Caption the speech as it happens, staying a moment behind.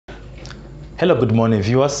Hello, good morning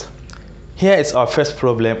viewers. Here is our first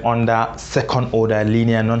problem under second order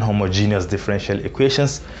linear non-homogeneous differential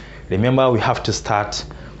equations. Remember, we have to start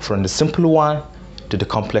from the simple one to the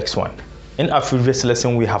complex one. In our previous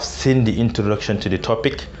lesson, we have seen the introduction to the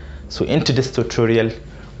topic. So into this tutorial,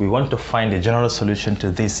 we want to find the general solution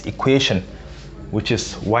to this equation, which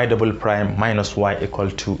is y double prime minus y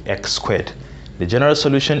equal to x squared. The general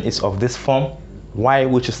solution is of this form: y,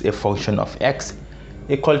 which is a function of x,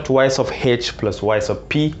 equal to y of h plus y of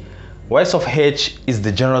p. Y of h is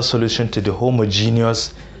the general solution to the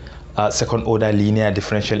homogeneous second order linear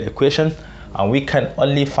differential equation, and we can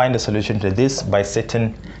only find the solution to this by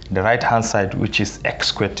setting the right hand side, which is x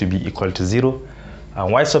squared, to be equal to 0,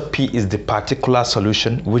 and y of p is the particular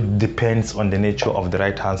solution, which depends on the nature of the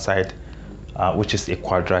right hand side, which is a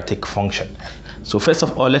quadratic function. So first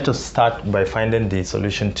of all, let us start by finding the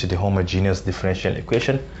solution to the homogeneous differential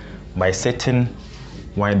equation by setting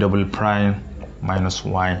y double prime minus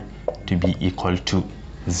y to be equal to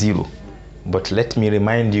 0. But let me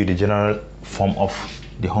remind you the general form of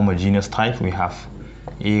the homogeneous type. We have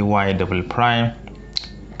ay double prime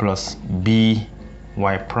plus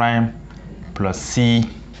by prime plus c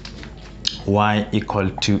y equal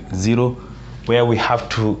to 0, where we have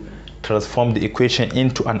to transform the equation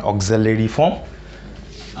into an auxiliary form,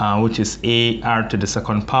 which is ar to the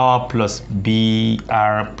second power plus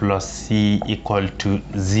br plus c equal to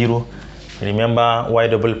 0. Remember, y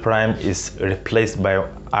double prime is replaced by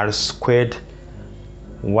r squared,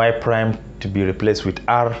 y prime to be replaced with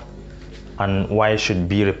r, and y should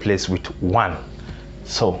be replaced with 1.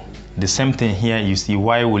 So the same thing here, you see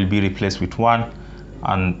y will be replaced with 1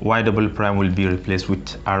 and y double prime will be replaced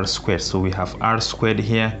with r squared. So we have r squared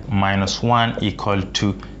here minus 1 equal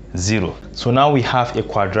to 0. So now we have a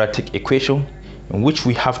quadratic equation in which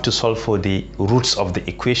we have to solve for the roots of the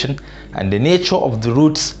equation, and the nature of the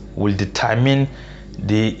roots will determine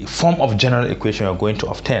the form of general equation we are going to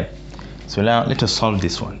obtain. So now let us solve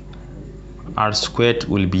this one. R squared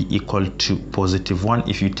will be equal to positive 1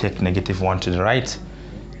 if you take negative 1 to the right,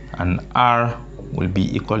 and r will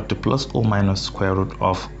be equal to plus or minus square root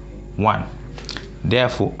of 1.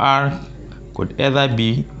 Therefore, r could either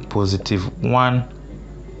be positive 1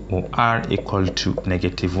 or r equal to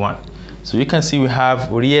negative 1. So you can see we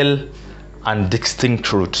have real and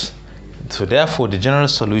distinct roots. So therefore, the general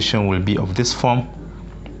solution will be of this form: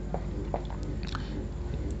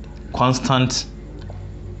 constant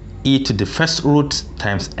e to the first root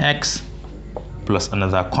times x plus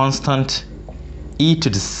another constant e to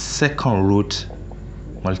the second root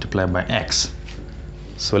multiplied by x.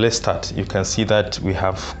 So let's start. You can see that we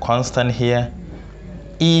have constant here,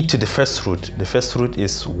 e to the first root. The first root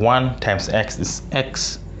is 1 times x is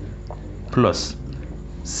x plus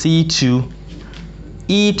c2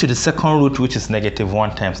 e to the second root, which is negative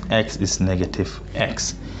 1 times x, is negative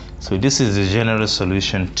x. So this is the general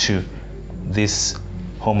solution to this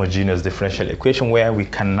homogeneous differential equation, where we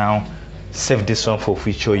can now save this one for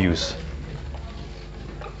future use.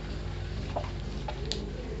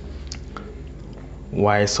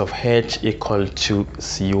 Y of h equal to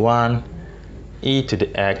c1 e to the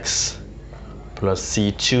x plus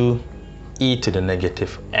c2 e to the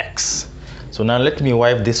negative x. So now let me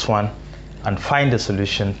wipe this one and find the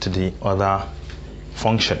solution to the other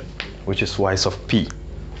function, which is y of p.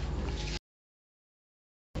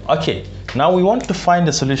 Okay, now we want to find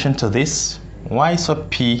the solution to this y of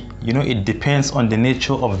p. You know, it depends on the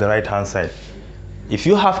nature of the right hand side. If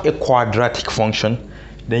you have a quadratic function,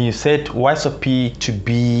 then you set y of p to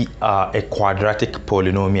be a quadratic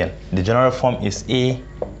polynomial. The general form is a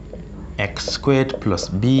x squared plus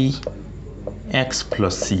b x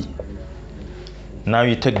plus c. Now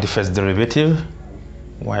you take the first derivative,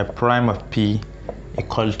 y prime of p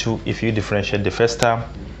equal to, if you differentiate the first term,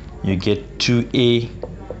 you get 2a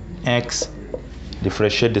x,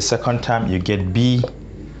 differentiate the second term, you get b,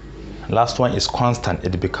 last one is constant,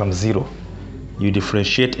 it becomes 0. You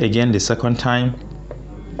differentiate again the second time,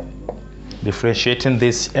 differentiating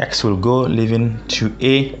this, x will go, leaving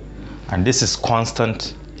 2a, and this is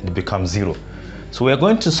constant, it becomes 0. So we are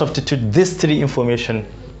going to substitute these three information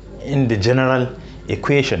in the general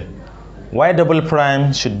equation. Y double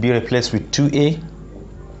prime should be replaced with 2a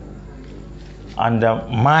and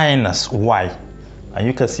minus y, and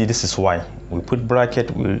you can see this is y. We put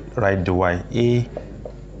bracket, we write the y, a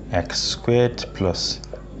x squared plus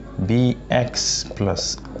bx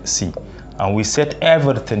plus c, and we set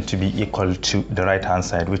everything to be equal to the right hand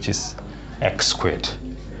side, which is x squared.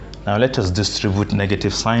 Now let us distribute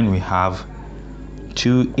negative sign. We have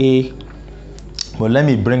 2a, but let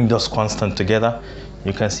me bring those constant together.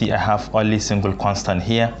 You can see I have only single constant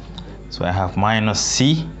here, so I have minus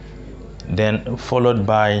c then followed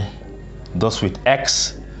by those with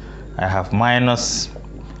x. I have minus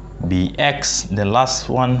bx. The last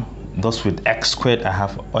one, those with x squared, I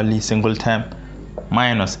have only single term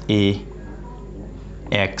minus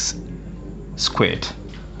ax squared,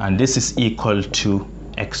 and this is equal to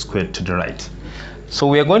x squared to the right. So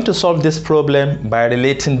we are going to solve this problem by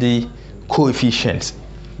relating the coefficients.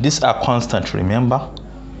 These are constant, remember.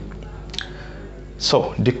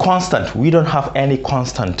 So the constant, we don't have any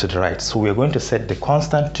constant to the right, so we are going to set the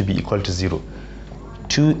constant to be equal to 0.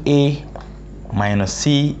 2a minus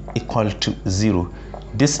c equal to 0.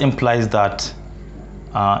 This implies that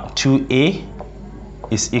 2a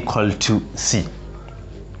is equal to c.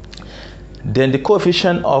 Then the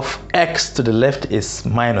coefficient of x to the left is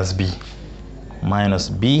minus b. Minus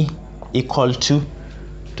b equal to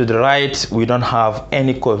the right, we don't have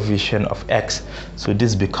any coefficient of x, so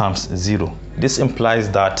this becomes 0. This implies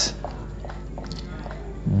that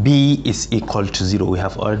b is equal to 0. We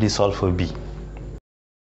have already solved for b.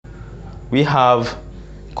 We have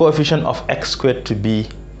coefficient of x squared to be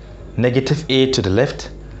negative a to the left,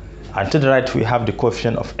 and to the right we have the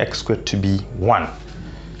coefficient of x squared to be 1.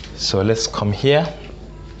 So let's come here.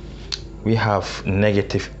 We have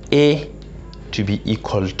negative a to be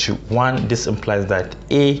equal to 1. This implies that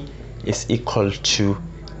a is equal to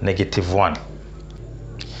negative 1.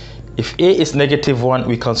 If a is negative 1,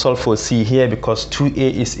 we can solve for c here because 2a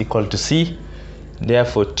is equal to c.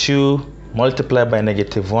 Therefore 2 multiplied by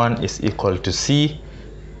negative 1 is equal to c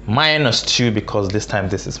minus 2, because this time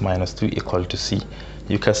this is minus 2, equal to c.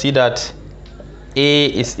 You can see that a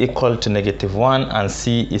is equal to negative 1 and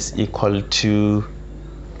c is equal to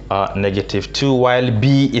negative 2, while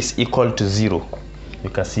b is equal to 0. You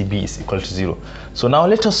can see b is equal to 0. So now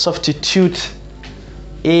let us substitute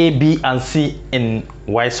a, b and c in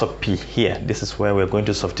y sub p here. This is where we're going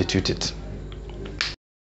to substitute it.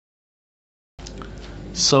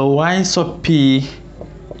 So y sub p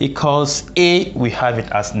equals a, we have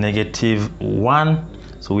it as negative 1,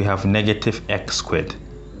 so we have negative x squared,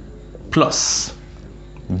 plus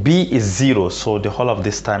b is 0, so the whole of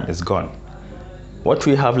this time is gone. What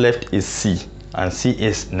we have left is c, and c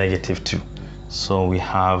is negative 2, so we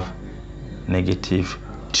have negative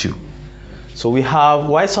 2. So we have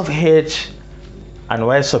y sub h and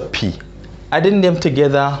y sub p. Adding them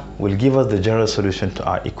together will give us the general solution to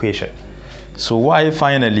our equation. So y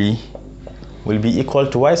finally will be equal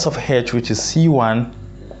to y sub h, which is c1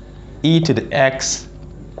 e to the x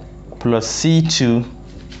plus c2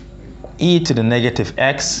 e to the negative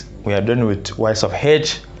x. We are done with y sub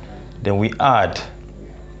h. Then we add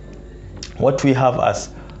what we have as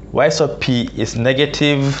y sub p is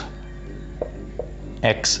negative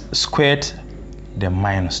x squared, then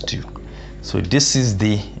minus 2. So this is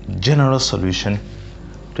the general solution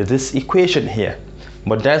to this equation here.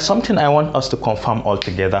 But there's something I want us to confirm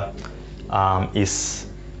altogether, is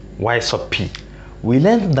y sub p. We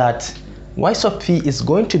learned that y sub p is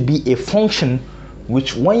going to be a function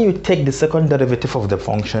which, when you take the second derivative of the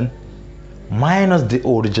function minus the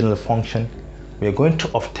original function, we are going to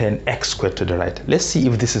obtain x squared to the right. Let's see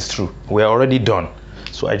if this is true. We are already done,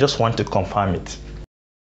 so I just want to confirm it.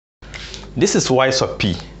 This is y sub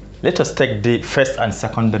p. Let us take the first and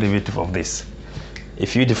second derivative of this.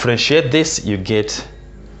 If you differentiate this, you get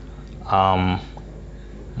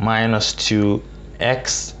minus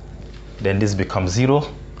 2x, then this becomes 0.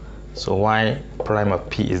 So y prime of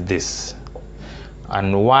p is this,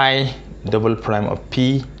 and y double prime of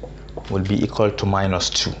p will be equal to minus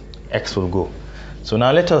 2. X will go. So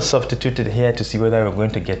now let us substitute it here to see whether we're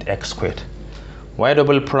going to get x squared. Y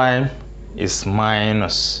double prime is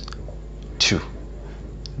minus 2.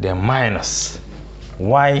 Then minus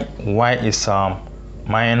y is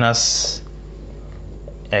minus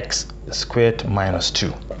x squared minus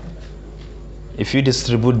 2. If you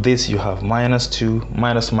distribute this, you have minus 2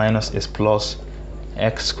 minus minus is plus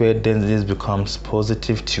x squared, then this becomes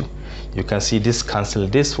positive 2. You can see this cancel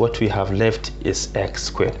this. What we have left is x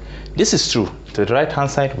squared. This is true. To the right hand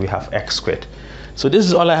side we have x squared. So this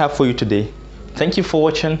is all I have for you today. Thank you for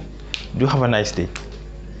watching. Do have a nice day.